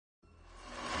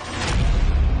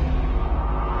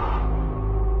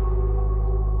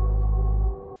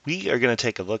We are going to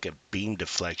take a look at beam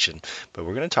deflection, but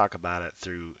we're going to talk about it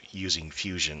through using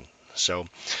Fusion. So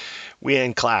we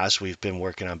in class, we've been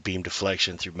working on beam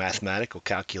deflection through mathematical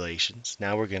calculations.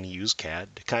 Now we're going to use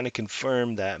CAD to kind of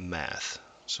confirm that math.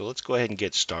 So let's go ahead and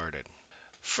get started.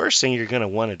 First thing you're going to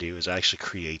want to do is actually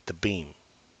create the beam.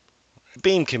 The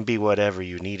beam can be whatever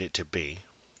you need it to be.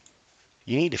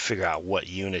 You need to figure out what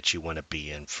unit you want to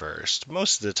be in first.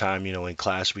 Most of the time, in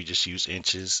class we just use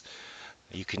inches.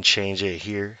 You can change it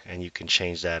here, and you can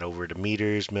change that over to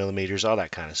meters, millimeters, all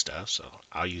that kind of stuff. So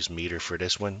I'll use meter for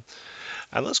this one.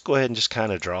 And let's go ahead and just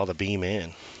kind of draw the beam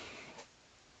in.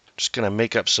 Just going to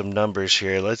make up some numbers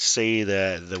here. Let's say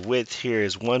that the width here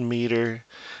is 1 meter,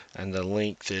 and the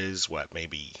length is what,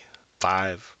 maybe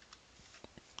 5.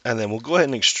 And then we'll go ahead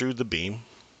and extrude the beam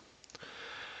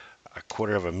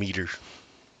 1/4 of a meter.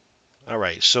 All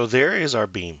right, so there is our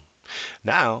beam.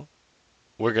 Now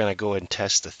we're going to go ahead and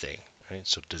test the thing. Right?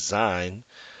 So design,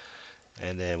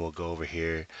 and then we'll go over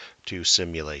here to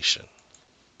simulation.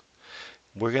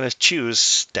 We're going to choose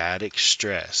static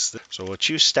stress. So we'll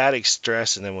choose static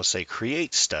stress, and then we'll say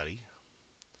create study.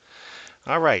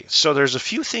 All right, so there's a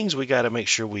few things we got to make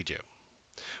sure we do.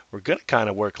 We're going to kind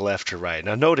of work left to right.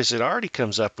 Now notice it already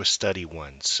comes up with study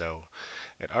 1, so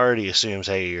it already assumes,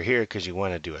 hey, you're here because you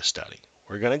want to do a study.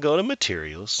 We're going to go to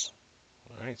materials.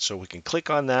 All right, so we can click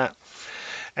on that.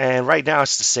 And right now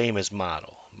it's the same as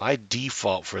model. My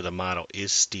default for the model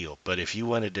is steel, but if you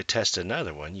wanted to test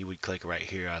another one, you would click right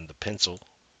here on the pencil,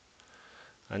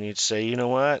 and you'd say, you know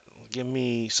what, give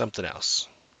me something else.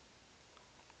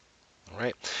 All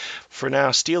right, for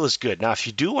now, steel is good. Now, if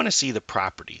you do want to see the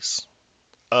properties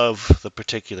of the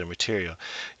particular material,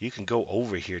 you can go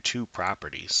over here to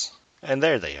properties, and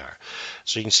there they are.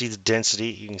 So you can see the density,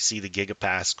 you can see the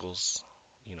gigapascals,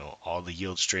 all the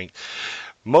yield strength.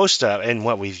 Most of, and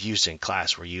what we've used in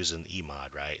class, we're using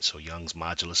EMOD, right? So Young's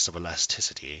modulus of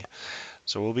elasticity.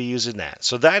 So we'll be using that.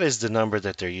 So that is the number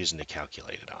that they're using to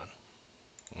calculate it on.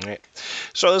 All right.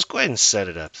 So let's go ahead and set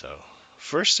it up, though.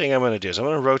 First thing I'm going to do is I'm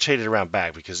going to rotate it around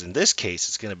back, because in this case,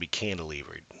 it's going to be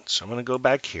cantilevered. So I'm going to go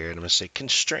back here, and I'm going to say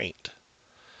constraint.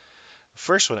 The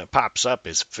first one that pops up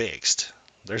is fixed.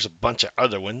 There's a bunch of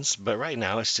other ones, but right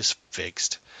now it's just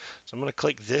fixed. So I'm going to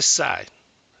click this side.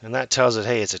 And that tells it,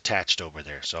 hey, it's attached over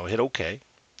there. So I'll hit OK. And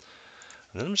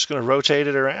then I'm just going to rotate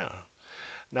it around.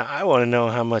 Now I want to know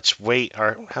how much weight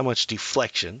or how much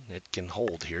deflection it can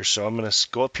hold here. So I'm going to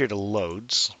go up here to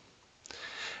loads.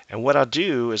 And what I'll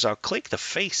do is I'll click the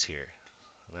face here.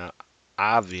 Now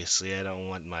obviously I don't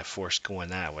want my force going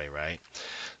that way, right?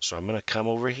 So I'm going to come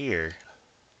over here.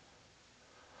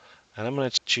 And I'm going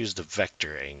to choose the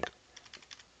vector angle.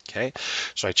 Okay,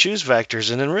 so I choose vectors.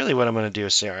 And then really what I'm going to do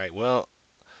is say, all right, well,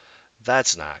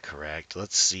 that's not correct.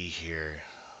 Let's see here.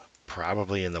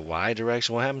 Probably in the Y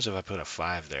direction. What happens if I put a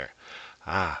 5 there?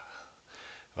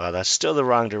 Well, that's still the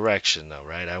wrong direction though,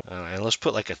 right? And let's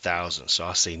put like 1,000. So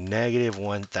I'll say negative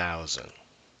 1,000.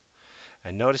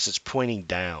 And notice it's pointing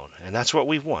down, and that's what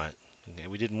we want. Okay,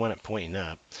 we didn't want it pointing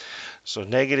up. So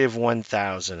negative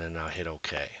 1,000, and I'll hit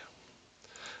OK.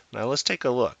 Now let's take a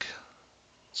look.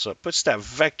 So it puts that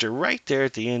vector right there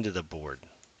at the end of the board.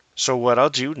 So what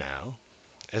I'll do now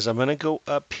is I'm going to go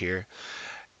up here,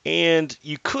 and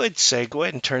you could say go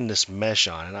ahead and turn this mesh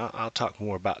on, and I'll talk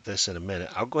more about this in a minute.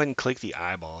 I'll go ahead and click the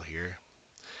eyeball here,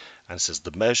 and it says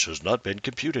the mesh has not been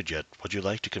computed yet. Would you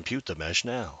like to compute the mesh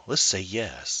now? Let's say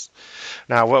yes.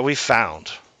 Now what we found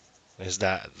is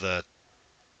that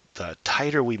the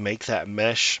tighter we make that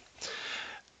mesh,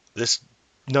 this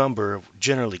number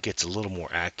generally gets a little more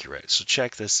accurate. So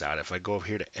check this out. If I go over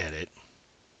here to edit,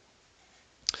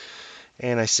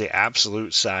 and I say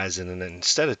absolute size, and then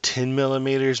instead of 10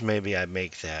 millimeters, maybe I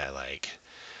make that like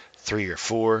 3 or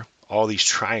 4. All these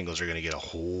triangles are going to get a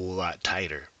whole lot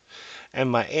tighter. And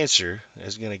my answer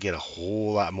is going to get a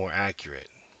whole lot more accurate.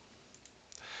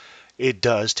 It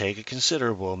does take a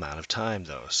considerable amount of time,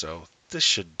 though, so this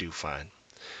should do fine.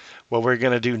 What we're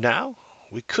going to do now,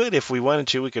 we could, if we wanted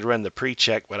to, we could run the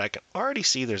pre-check, but I can already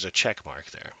see there's a check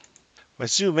mark there. When I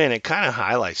zoom in, it kind of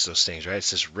highlights those things, right? It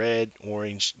says red,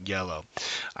 orange, yellow.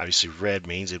 Obviously, red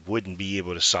means it wouldn't be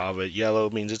able to solve it. Yellow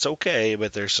means it's okay,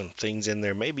 but there's some things in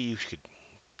there maybe you could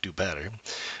do better.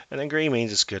 And then green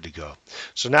means it's good to go.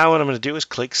 So now what I'm going to do is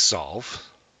click solve.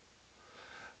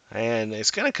 And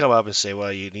it's going to come up and say,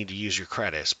 well, you need to use your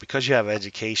credits. Because you have an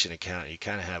education account, you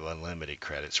kind of have unlimited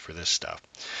credits for this stuff.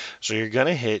 So you're going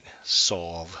to hit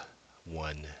solve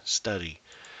one study.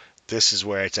 This is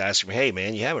where it's asking me, hey,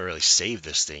 man, you haven't really saved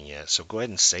this thing yet, so go ahead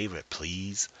and save it,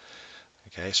 please.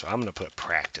 Okay, so I'm going to put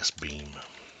practice beam.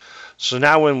 So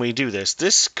now when we do this,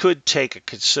 this could take a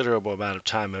considerable amount of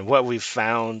time, and what we've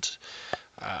found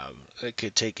It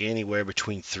could take anywhere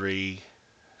between 3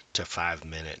 to 5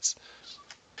 minutes.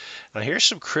 Now here's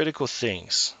some critical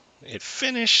things. It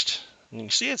finished. You can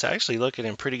see it's actually looking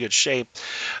in pretty good shape.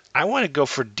 I want to go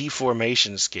for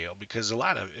deformation scale because a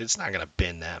lot of it's not going to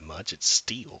bend that much. It's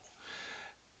steel.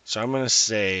 So I'm going to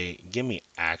say, give me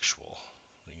actual.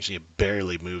 You can see it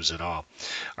barely moves at all.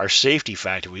 Our safety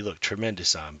factor we look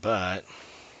tremendous on, but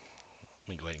let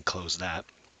me go ahead and close that.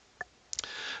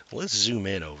 Let's zoom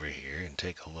in over here and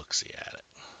take a look-see at it.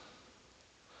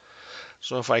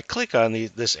 So if I click on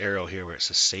this arrow here where it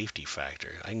says safety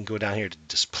factor, I can go down here to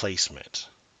displacement.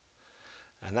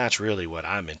 And that's really what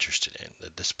I'm interested in. The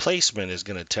displacement is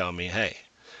going to tell me, hey,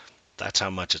 that's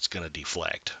how much it's going to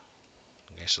deflect.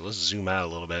 Okay, so let's zoom out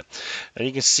a little bit. And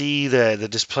you can see that the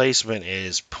displacement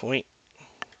is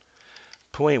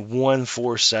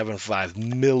 0.1475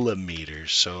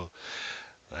 millimeters. So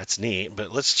that's neat,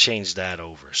 but let's change that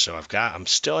over. So I'm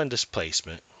still in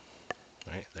displacement.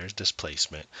 Right, there's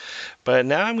displacement. But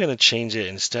now I'm going to change it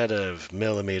instead of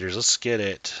millimeters. Let's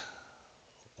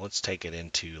take it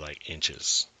into like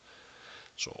inches.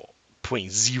 So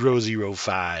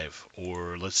 0.005,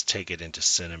 or let's take it into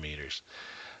centimeters.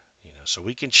 So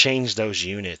we can change those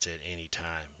units at any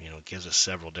time. It gives us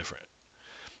several different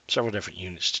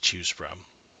units to choose from.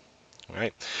 All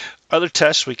right. Other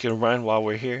tests we can run while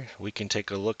we're here. We can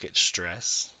take a look at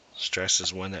stress. Stress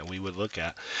is one that we would look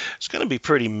at. It's going to be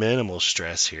pretty minimal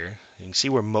stress here. You can see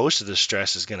where most of the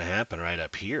stress is going to happen right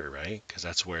up here, right? Because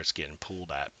that's where it's getting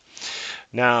pulled at.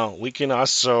 Now, we can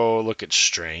also look at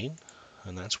strain,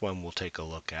 and that's one we'll take a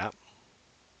look at.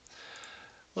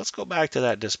 Let's go back to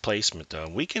that displacement, though.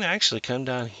 We can actually come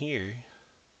down here,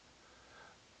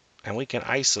 and we can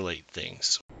isolate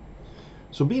things.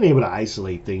 So being able to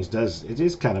isolate things it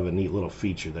is kind of a neat little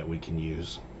feature that we can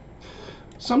use.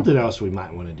 Something else we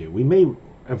might want to do. We may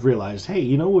have realized,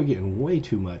 hey, we're getting way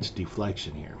too much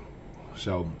deflection here.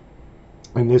 So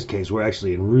in this case, we're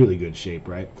actually in really good shape,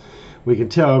 right? We can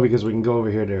tell because we can go over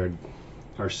here to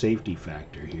our safety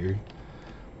factor here.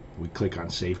 We click on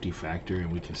safety factor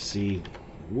and we can see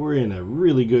we're in a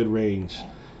really good range.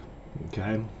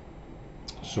 Okay,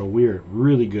 so we're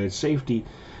really good. Safety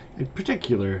in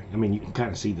particular, you can kind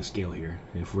of see the scale here.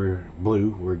 If we're blue,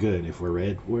 we're good. If we're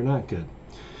red, we're not good.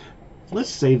 Let's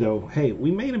say though, hey,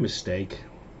 we made a mistake.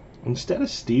 Instead of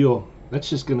steel, that's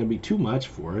just going to be too much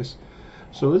for us.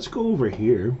 So let's go over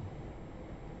here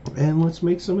and let's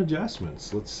make some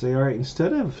adjustments. Let's say, all right,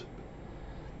 instead of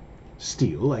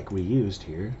steel like we used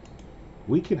here,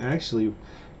 we can actually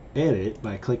edit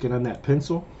by clicking on that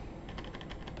pencil.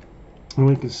 And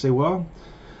we can say, well,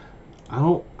 I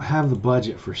don't have the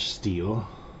budget for steel,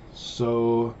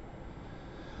 so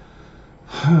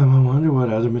I wonder what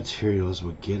other materials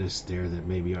would get us there that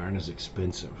maybe aren't as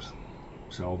expensive.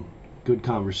 So good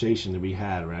conversation to be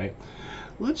had, right?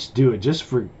 Let's do it just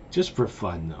for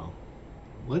fun though.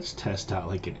 Let's test out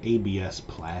like an ABS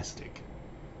plastic.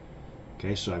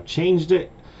 Okay, so I've changed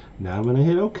it. Now I'm going to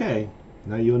hit OK.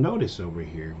 Now you'll notice over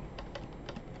here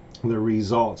the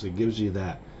results. It gives you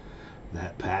that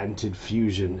patented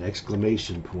fusion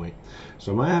exclamation point.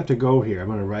 So I'm going to have to go here. I'm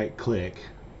going to right click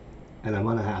and I'm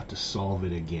going to have to solve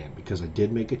it again because I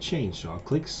did make a change. So I'll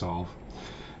click solve.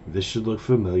 This should look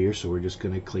familiar, so we're just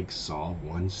going to click solve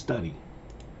one study.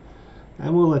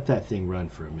 And we'll let that thing run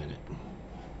for a minute.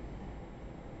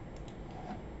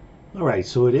 Alright,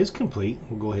 so it is complete.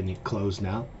 We'll go ahead and hit close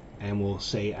now. And we'll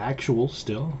say actual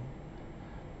still.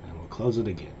 And we'll close it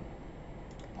again.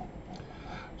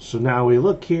 So now we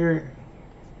look here.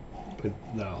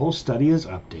 The whole study is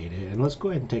updated. And let's go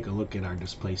ahead and take a look at our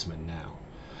displacement now.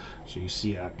 So you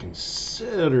see a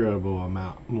considerable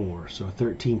amount more. So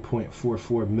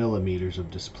 13.44 millimeters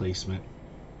of displacement.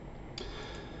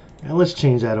 And let's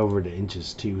change that over to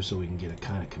inches too so we can get a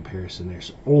kind of comparison there.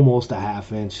 So almost a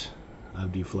 ½ inch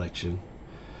of deflection.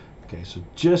 Okay, so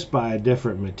just by a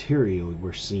different material,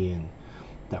 we're seeing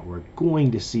that we're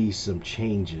going to see some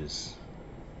changes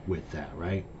with that,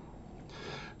 right?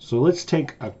 So let's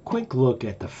take a quick look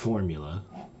at the formula.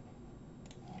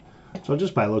 So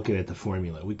just by looking at the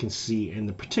formula, we can see in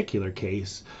the particular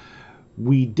case,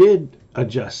 we did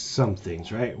adjust some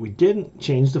things, right? We didn't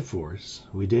change the force.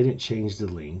 We didn't change the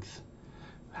length.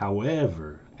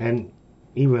 However, and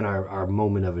even our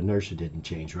moment of inertia didn't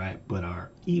change, right? But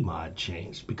our E-mod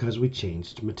changed because we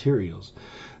changed materials.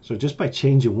 So just by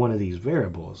changing one of these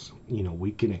variables,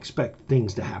 we can expect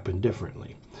things to happen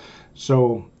differently.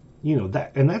 So,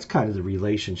 that's kind of the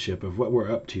relationship of what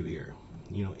we're up to here.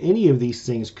 Any of these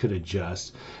things could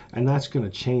adjust, and that's going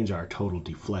to change our total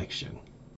deflection.